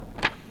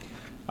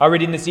Our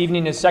reading this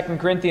evening is 2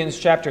 Corinthians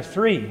chapter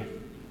 3.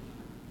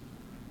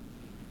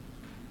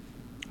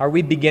 Are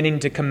we beginning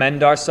to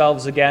commend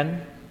ourselves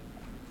again?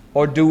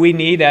 Or do we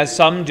need, as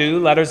some do,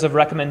 letters of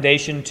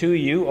recommendation to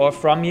you or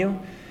from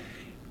you?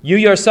 You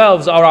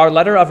yourselves are our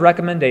letter of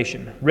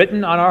recommendation,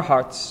 written on our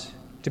hearts,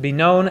 to be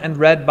known and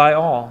read by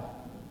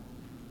all.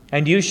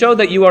 And you show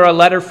that you are a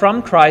letter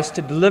from Christ,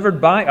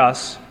 delivered by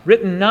us,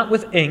 written not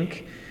with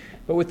ink,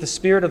 but with the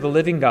Spirit of the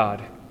living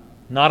God,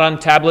 not on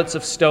tablets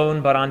of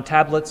stone, but on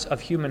tablets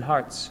of human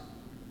hearts.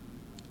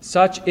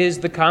 Such is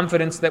the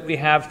confidence that we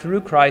have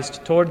through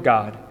Christ toward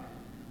God.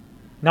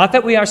 Not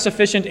that we are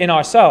sufficient in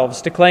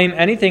ourselves to claim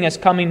anything as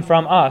coming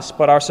from us,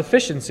 but our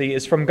sufficiency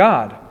is from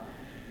God,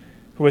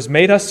 who has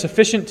made us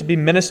sufficient to be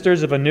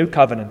ministers of a new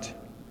covenant,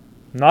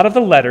 not of the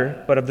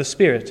letter, but of the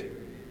Spirit.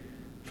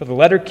 For the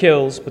letter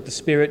kills, but the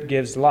Spirit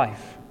gives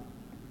life.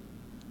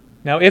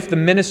 Now if the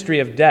ministry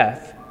of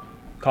death,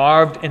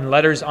 carved in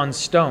letters on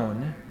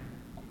stone,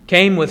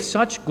 came with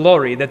such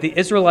glory that the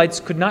Israelites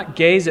could not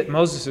gaze at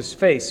Moses'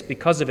 face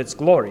because of its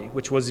glory,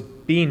 which was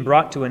being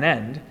brought to an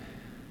end,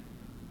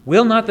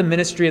 will not the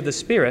ministry of the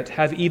Spirit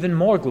have even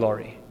more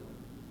glory?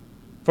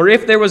 For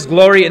if there was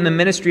glory in the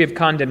ministry of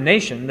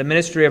condemnation, the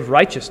ministry of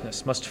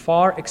righteousness must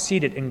far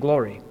exceed it in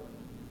glory.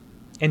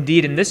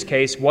 Indeed, in this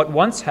case, what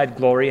once had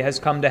glory has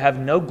come to have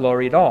no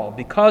glory at all,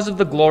 because of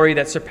the glory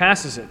that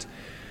surpasses it.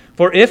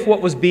 For if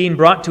what was being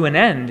brought to an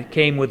end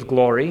came with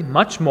glory,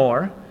 much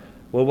more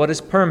will what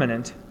is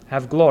permanent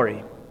have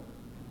glory.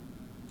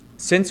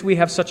 Since we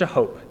have such a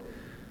hope,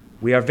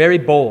 we are very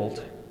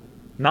bold,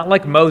 not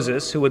like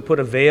Moses, who would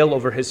put a veil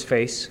over his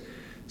face,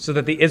 so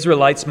that the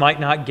Israelites might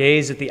not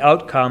gaze at the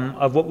outcome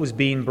of what was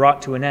being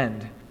brought to an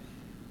end.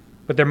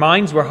 But their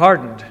minds were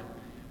hardened.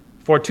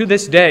 For to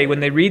this day,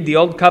 when they read the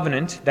Old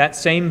Covenant, that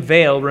same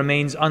veil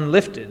remains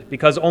unlifted,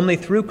 because only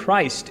through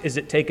Christ is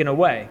it taken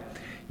away.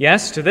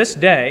 Yes, to this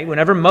day,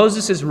 whenever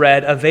Moses is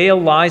read, a veil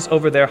lies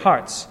over their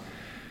hearts.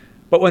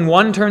 But when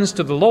one turns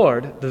to the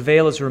Lord, the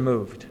veil is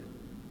removed.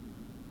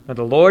 Now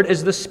the Lord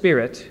is the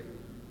Spirit,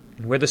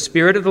 and where the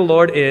Spirit of the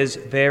Lord is,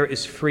 there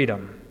is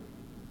freedom.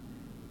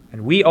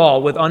 And we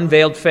all, with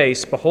unveiled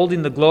face,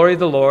 beholding the glory of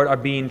the Lord, are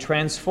being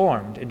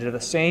transformed into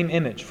the same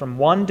image, from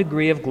one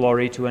degree of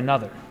glory to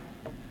another.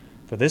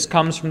 For this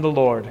comes from the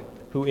Lord,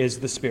 who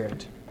is the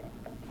Spirit.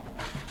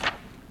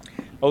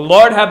 O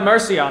Lord, have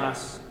mercy on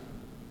us.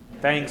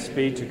 Thanks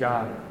be to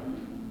God.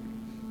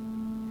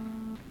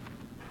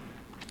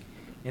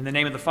 In the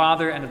name of the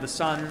Father, and of the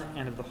Son,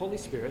 and of the Holy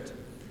Spirit.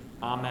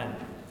 Amen.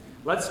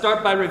 Let's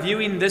start by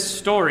reviewing this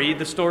story,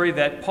 the story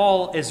that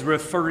Paul is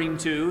referring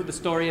to, the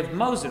story of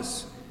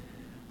Moses,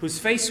 whose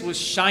face was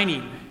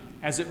shining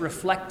as it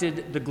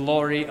reflected the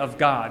glory of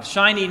God.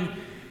 Shining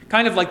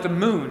kind of like the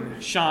moon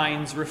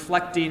shines,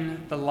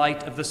 reflecting the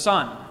light of the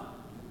sun.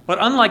 But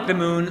unlike the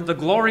moon, the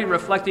glory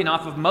reflecting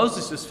off of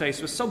Moses'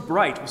 face was so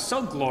bright, was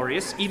so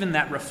glorious, even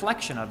that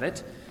reflection of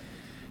it,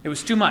 it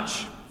was too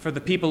much for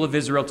the people of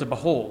Israel to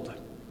behold.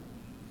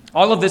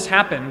 All of this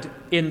happened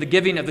in the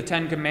giving of the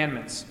Ten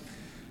Commandments.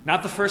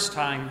 Not the first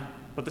time,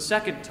 but the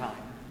second time.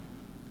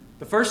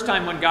 The first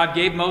time when God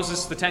gave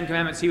Moses the Ten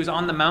Commandments, he was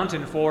on the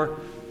mountain for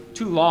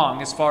too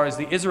long as far as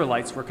the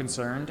Israelites were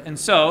concerned. And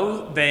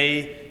so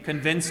they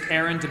convinced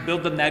Aaron to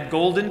build them that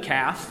golden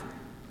calf.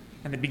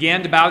 And they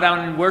began to bow down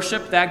and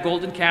worship that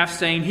golden calf,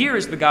 saying, "Here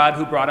is the God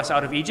who brought us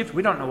out of Egypt."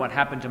 We don't know what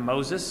happened to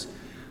Moses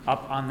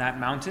up on that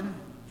mountain.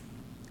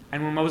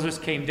 And when Moses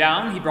came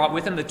down, he brought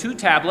with him the 2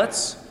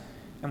 tablets.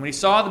 And when he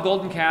saw the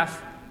golden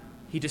calf,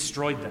 he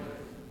destroyed them.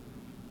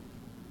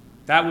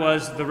 That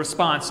was the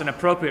response, an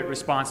appropriate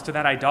response to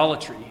that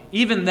idolatry.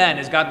 Even then,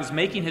 as God was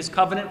making his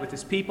covenant with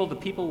his people, the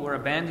people were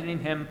abandoning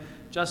him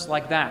just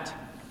like that.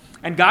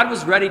 And God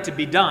was ready to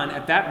be done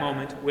at that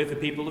moment with the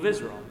people of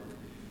Israel.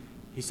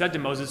 He said to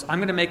Moses, "I'm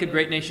going to make a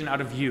great nation out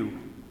of you.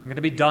 I'm going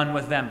to be done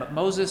with them." But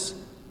Moses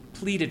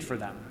pleaded for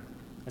them.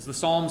 As the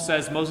psalm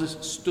says, Moses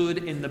stood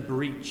in the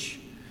breach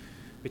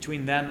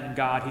between them and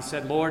God. He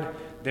said, "Lord,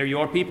 they're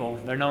your people.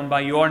 They're known by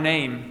your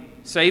name.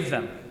 Save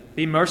them.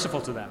 Be merciful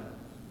to them."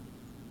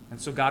 And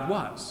so God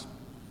was.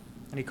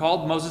 And he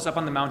called Moses up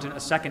on the mountain a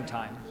second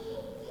time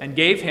and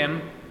gave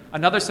him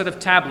another set of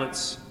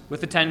tablets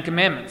with the 10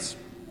 Commandments.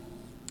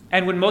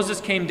 And when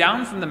Moses came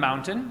down from the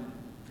mountain,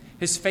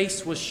 his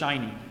face was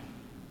shining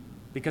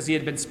because he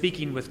had been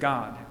speaking with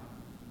God.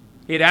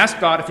 He had asked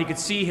God if he could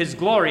see his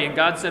glory, and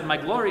God said, "My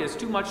glory is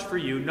too much for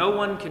you. No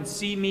one can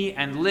see me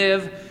and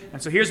live.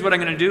 And so here's what I'm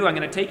going to do. I'm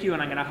going to take you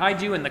and I'm going to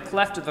hide you in the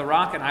cleft of the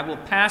rock, and I will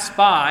pass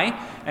by.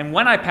 And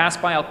when I pass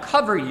by, I'll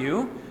cover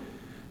you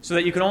so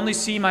that you can only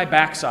see my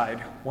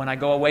backside when I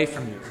go away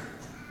from you."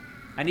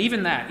 And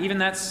even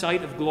that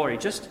sight of glory,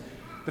 just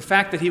the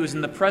fact that he was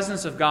in the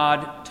presence of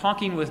God,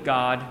 talking with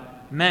God,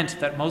 meant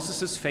that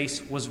Moses'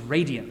 face was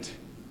radiant.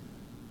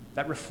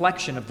 That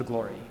reflection of the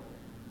glory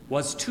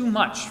was too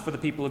much for the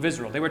people of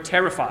Israel. They were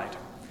terrified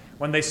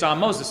when they saw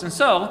Moses. And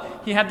so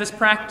he had this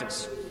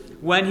practice.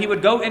 When he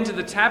would go into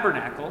the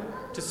tabernacle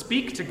to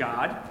speak to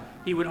God,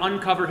 he would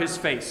uncover his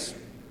face,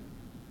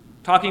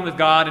 talking with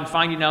God and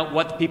finding out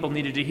what the people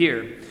needed to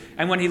hear.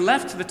 And when he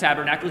left the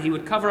tabernacle, he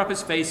would cover up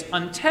his face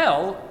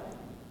until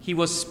he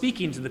was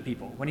speaking to the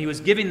people, when he was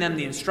giving them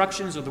the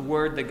instructions or the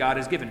word that God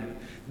has given him.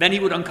 Then he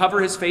would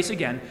uncover his face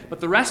again, but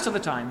the rest of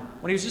the time,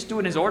 when he was just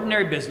doing his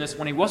ordinary business,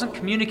 when he wasn't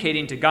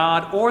communicating to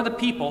God or the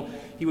people,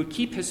 he would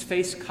keep his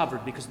face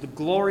covered because the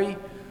glory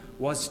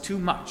was too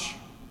much.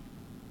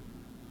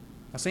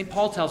 Now, St.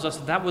 Paul tells us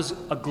that was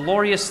a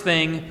glorious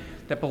thing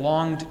that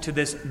belonged to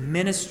this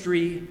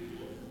ministry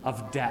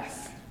of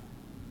death,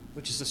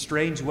 which is a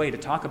strange way to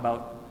talk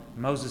about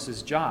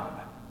Moses'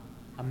 job,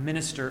 a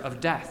minister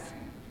of death.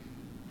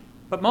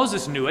 But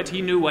Moses knew it.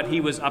 He knew what he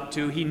was up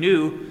to. He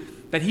knew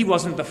that he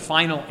wasn't the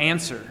final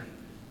answer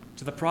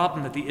to the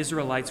problem that the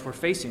Israelites were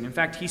facing. In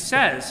fact, he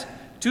says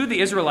to the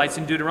Israelites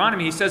in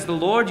Deuteronomy, he says, "The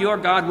Lord your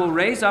God will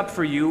raise up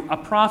for you a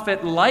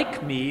prophet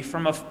like me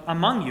from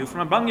among you, from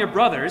among your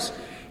brothers.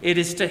 It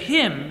is to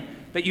him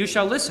that you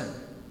shall listen.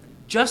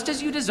 Just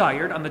as you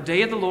desired on the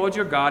day of the Lord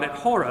your God at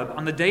Horeb,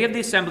 on the day of the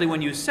assembly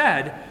when you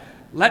said,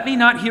 'Let me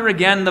not hear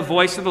again the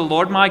voice of the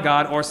Lord my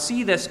God, or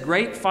see this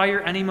great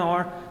fire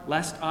anymore,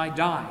 lest I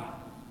die.'"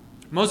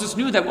 Moses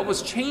knew that what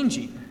was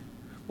changing,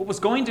 what was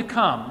going to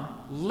come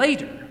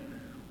later,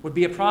 would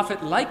be a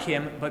prophet like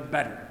him, but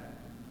better.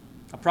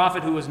 A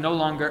prophet who was no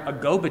longer a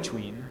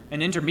go-between,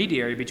 an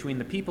intermediary between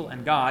the people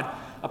and God.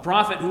 A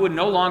prophet who would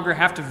no longer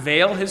have to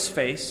veil his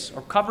face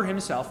or cover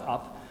himself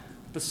up,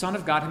 the Son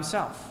of God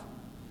himself.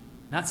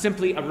 Not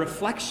simply a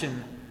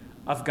reflection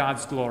of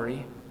God's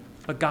glory,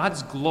 but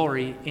God's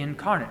glory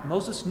incarnate.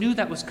 Moses knew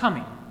that was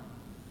coming.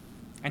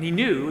 And he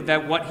knew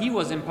that what he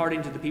was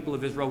imparting to the people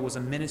of Israel was a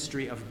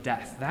ministry of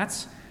death.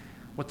 That's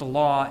what the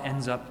law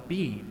ends up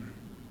being.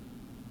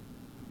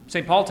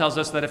 St. Paul tells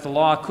us that if the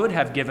law could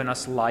have given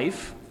us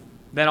life,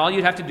 then all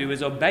you'd have to do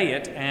is obey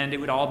it and it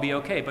would all be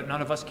okay, but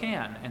none of us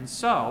can. And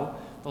so,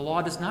 the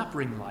law does not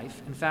bring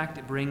life. In fact,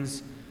 it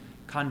brings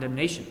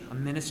condemnation, a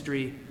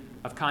ministry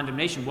of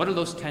condemnation. What do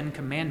those 10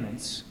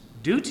 commandments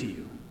do to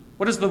you?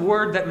 What does the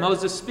word that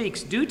Moses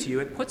speaks do to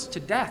you? It puts to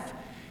death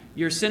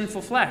your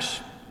sinful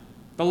flesh.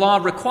 The law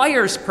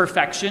requires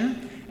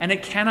perfection, and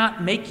it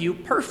cannot make you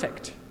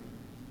perfect.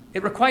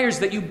 It requires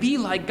that you be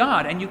like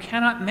God, and you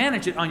cannot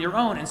manage it on your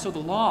own. And so the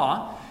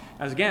law,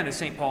 as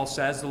St. Paul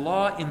says, the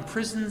law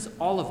imprisons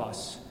all of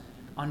us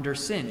under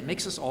sin. It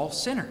makes us all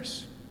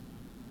sinners.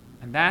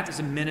 And that is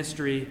a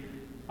ministry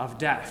of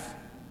death.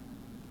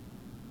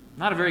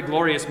 Not a very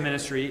glorious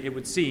ministry, it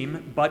would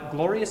seem, but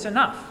glorious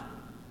enough,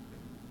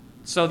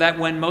 so that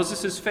when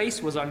Moses'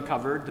 face was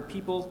uncovered, the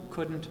people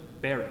couldn't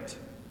bear it.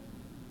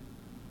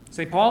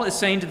 St. Paul is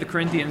saying to the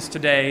Corinthians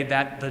today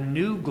that the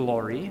new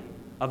glory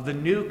of the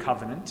new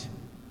covenant,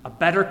 a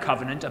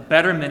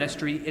better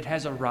ministry, it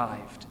has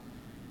arrived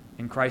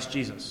in Christ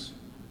Jesus.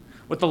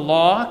 What the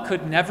law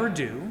could never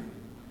do,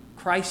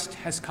 Christ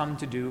has come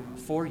to do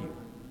for you.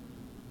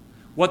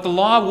 What the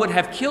law would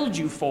have killed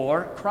you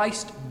for,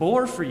 Christ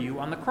bore for you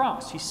on the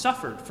cross. He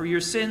suffered for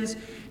your sins.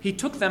 He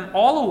took them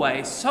all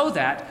away so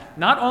that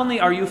not only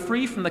are you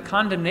free from the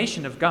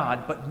condemnation of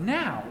God, but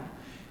now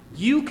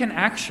you can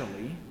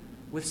actually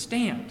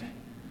withstand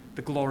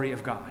the glory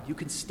of God. You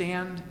can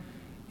stand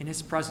in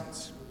his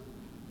presence.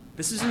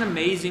 This is an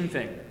amazing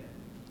thing,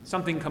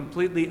 something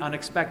completely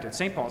unexpected.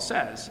 St. Paul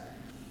says,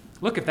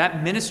 look, if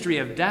that ministry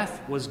of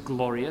death was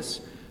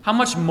glorious, how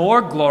much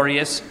more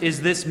glorious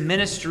is this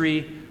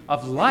ministry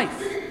of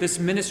life, this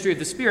ministry of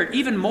the Spirit?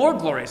 Even more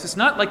glorious. It's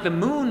not like the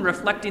moon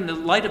reflecting the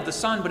light of the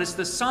sun, but it's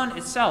the sun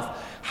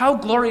itself. How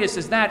glorious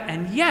is that?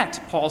 And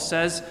yet, Paul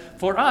says,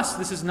 for us,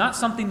 this is not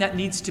something that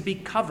needs to be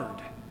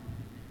covered.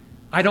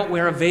 I don't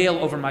wear a veil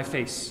over my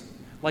face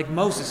like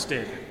Moses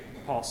did,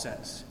 Paul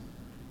says.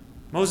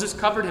 Moses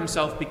covered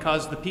himself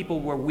because the people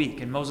were weak,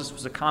 and Moses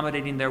was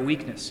accommodating their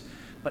weakness.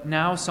 But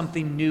now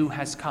something new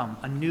has come,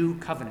 a new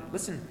covenant.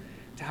 Listen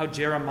to how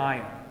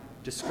Jeremiah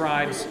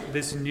describes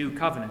this new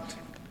covenant.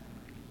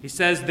 He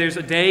says, there's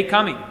a day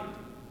coming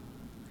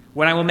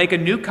when I will make a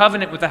new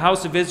covenant with the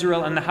house of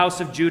Israel and the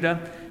house of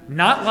Judah,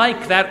 not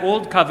like that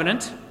old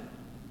covenant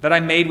that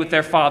I made with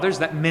their fathers,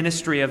 that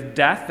ministry of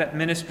death, that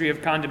ministry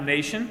of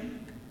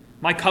condemnation,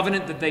 my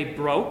covenant that they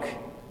broke,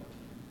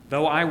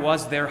 though I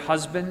was their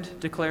husband,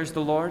 declares the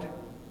Lord.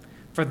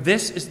 For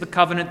this is the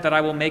covenant that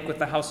I will make with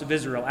the house of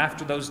Israel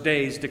after those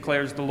days,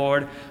 declares the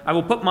Lord. I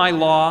will put my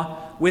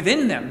law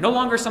within them, no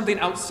longer something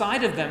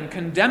outside of them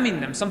condemning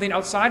them, something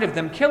outside of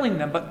them killing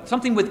them, but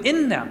something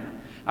within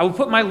them. I will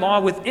put my law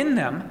within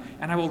them,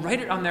 and I will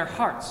write it on their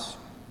hearts,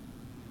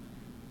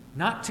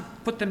 not to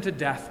put them to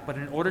death, but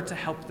in order to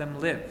help them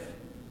live.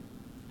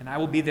 And I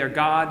will be their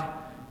God,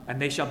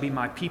 and they shall be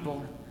my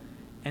people.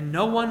 And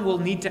no one will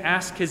need to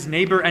ask his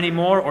neighbor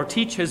anymore or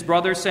teach his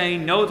brother,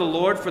 saying, know the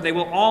Lord, for they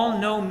will all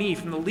know me,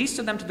 from the least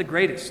of them to the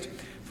greatest.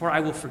 For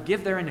I will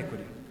forgive their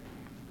iniquity,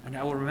 and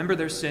I will remember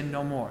their sin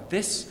no more.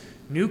 This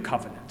new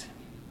covenant,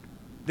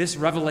 this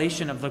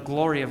revelation of the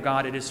glory of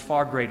God, it is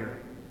far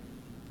greater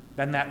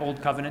than that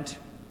old covenant,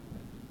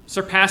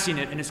 surpassing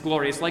it in its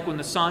glory. It's like when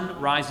the sun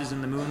rises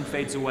and the moon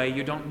fades away.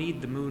 You don't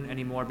need the moon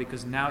anymore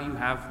because now you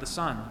have the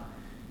sun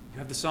You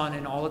have the sun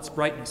in all its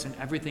brightness, and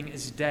everything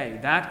is day.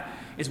 That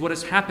is what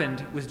has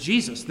happened with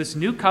Jesus. This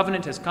new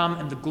covenant has come,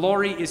 and the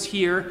glory is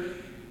here,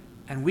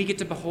 and we get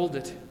to behold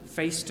it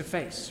face to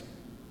face.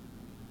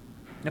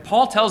 Now,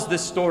 Paul tells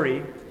this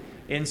story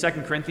in 2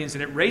 Corinthians,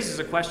 and it raises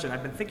a question.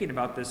 I've been thinking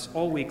about this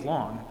all week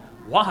long.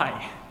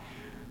 Why?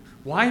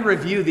 Why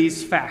review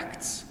these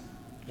facts?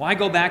 Why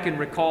go back and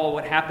recall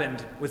what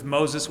happened with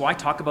Moses? Why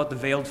talk about the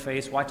veiled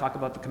face? Why talk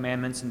about the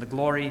commandments and the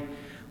glory?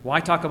 Why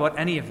talk about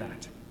any of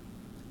that?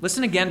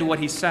 Listen again to what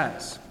he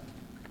says.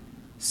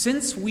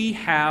 Since we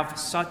have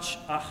such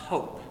a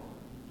hope,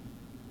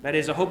 that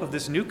is, a hope of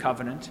this new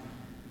covenant,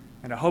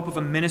 and a hope of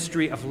a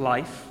ministry of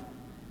life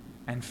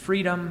and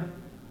freedom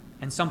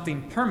and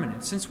something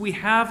permanent, since we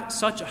have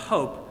such a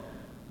hope,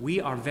 we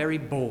are very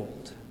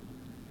bold.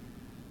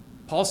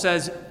 Paul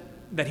says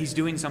that he's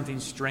doing something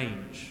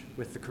strange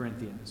with the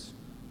Corinthians.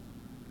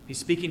 He's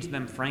speaking to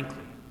them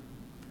frankly,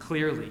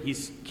 clearly.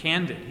 He's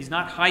candid. He's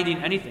not hiding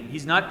anything.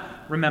 He's not,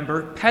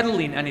 remember,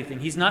 peddling anything.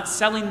 He's not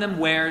selling them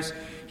wares.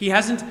 He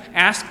hasn't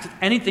asked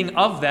anything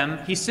of them.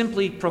 He's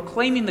simply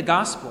proclaiming the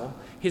gospel.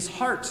 His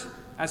heart,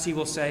 as he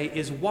will say,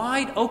 is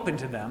wide open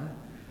to them.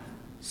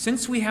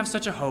 Since we have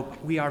such a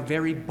hope, we are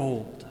very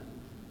bold.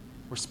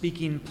 We're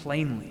speaking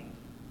plainly.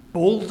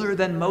 Bolder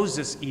than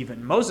Moses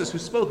even. Moses, who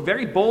spoke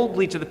very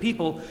boldly to the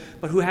people,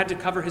 but who had to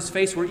cover his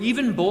face, were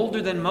even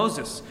bolder than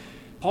Moses.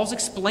 Paul's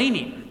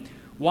explaining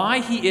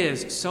why he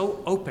is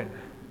so open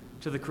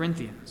to the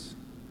Corinthians.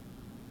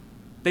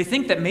 They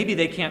think that maybe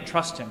they can't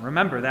trust him.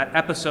 Remember that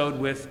episode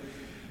with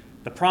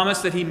the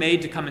promise that he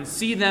made to come and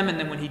see them, and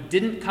then when he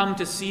didn't come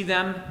to see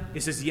them,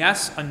 is his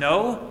yes a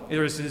no?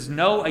 Or is his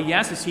no a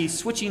yes? Is he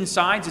switching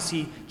sides? Is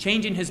he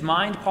changing his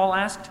mind? Paul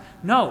asked.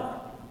 No.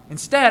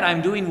 Instead,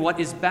 I'm doing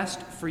what is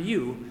best for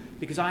you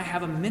because I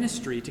have a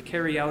ministry to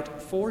carry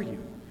out for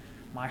you.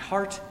 My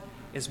heart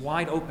is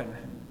wide open.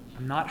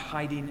 I'm not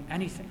hiding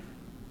anything.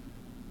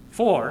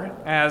 For,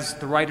 as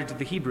the writer to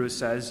the Hebrews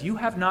says, you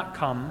have not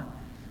come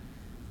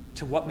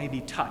to what may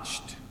be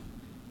touched,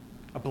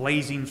 a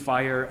blazing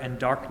fire and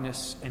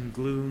darkness and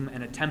gloom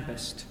and a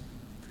tempest,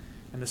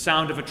 and the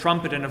sound of a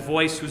trumpet and a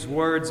voice whose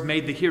words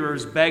made the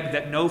hearers beg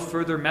that no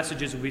further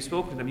messages would be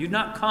spoken to them. You've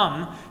not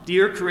come,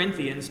 dear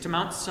Corinthians, to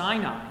Mount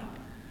Sinai,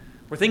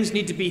 where things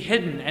need to be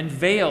hidden and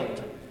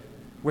veiled,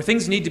 where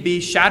things need to be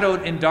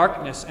shadowed in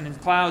darkness and in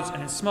clouds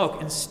and in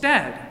smoke.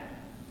 Instead,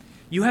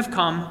 you have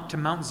come to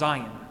Mount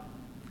Zion,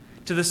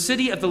 to the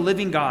city of the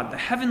living God, the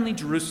heavenly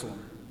Jerusalem,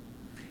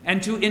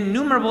 and to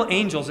innumerable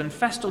angels in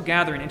festal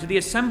gathering, and to the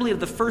assembly of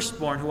the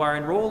firstborn who are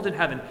enrolled in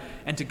heaven,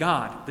 and to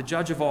God, the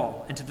judge of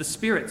all, and to the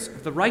spirits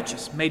of the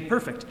righteous made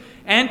perfect,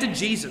 and to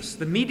Jesus,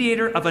 the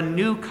mediator of a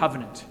new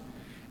covenant,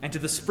 and to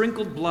the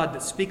sprinkled blood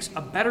that speaks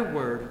a better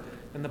word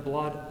than the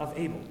blood of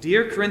Abel.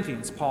 Dear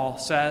Corinthians, Paul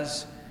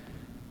says,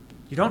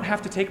 you don't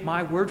have to take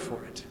my word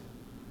for it.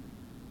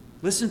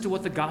 Listen to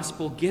what the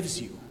gospel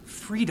gives you.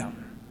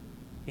 Freedom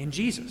in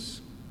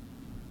Jesus.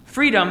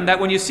 Freedom that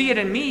when you see it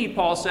in me,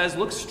 Paul says,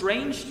 looks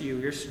strange to you.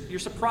 You're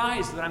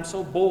surprised that I'm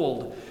so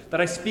bold,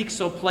 that I speak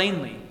so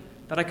plainly,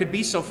 that I could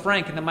be so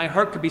frank, and that my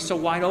heart could be so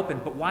wide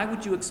open. But why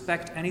would you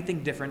expect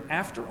anything different?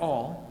 After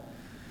all,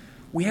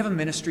 we have a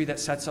ministry that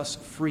sets us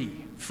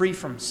free. Free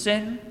from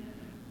sin,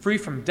 free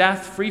from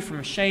death, free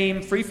from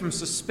shame, free from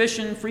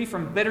suspicion, free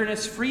from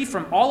bitterness, free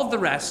from all of the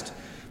rest,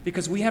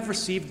 because we have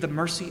received the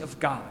mercy of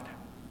God.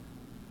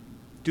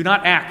 Do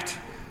not act,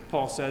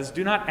 Paul says,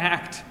 do not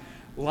act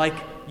like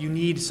you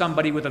need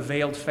somebody with a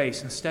veiled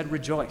face. Instead,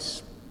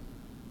 rejoice.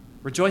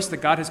 Rejoice that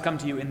God has come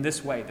to you in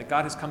this way, that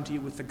God has come to you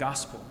with the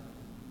gospel,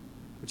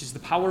 which is the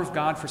power of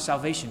God for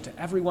salvation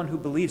to everyone who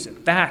believes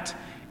it. That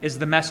is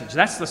the message.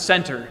 That's the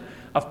center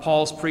of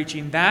Paul's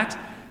preaching. That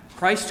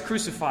Christ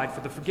crucified for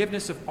the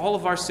forgiveness of all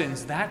of our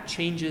sins, that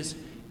changes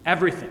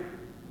everything.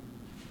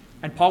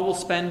 And Paul will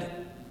spend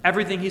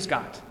everything he's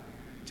got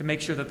to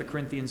make sure that the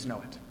Corinthians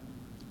know it.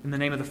 In the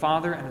name of the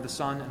Father, and of the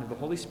Son, and of the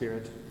Holy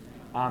Spirit,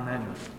 amen.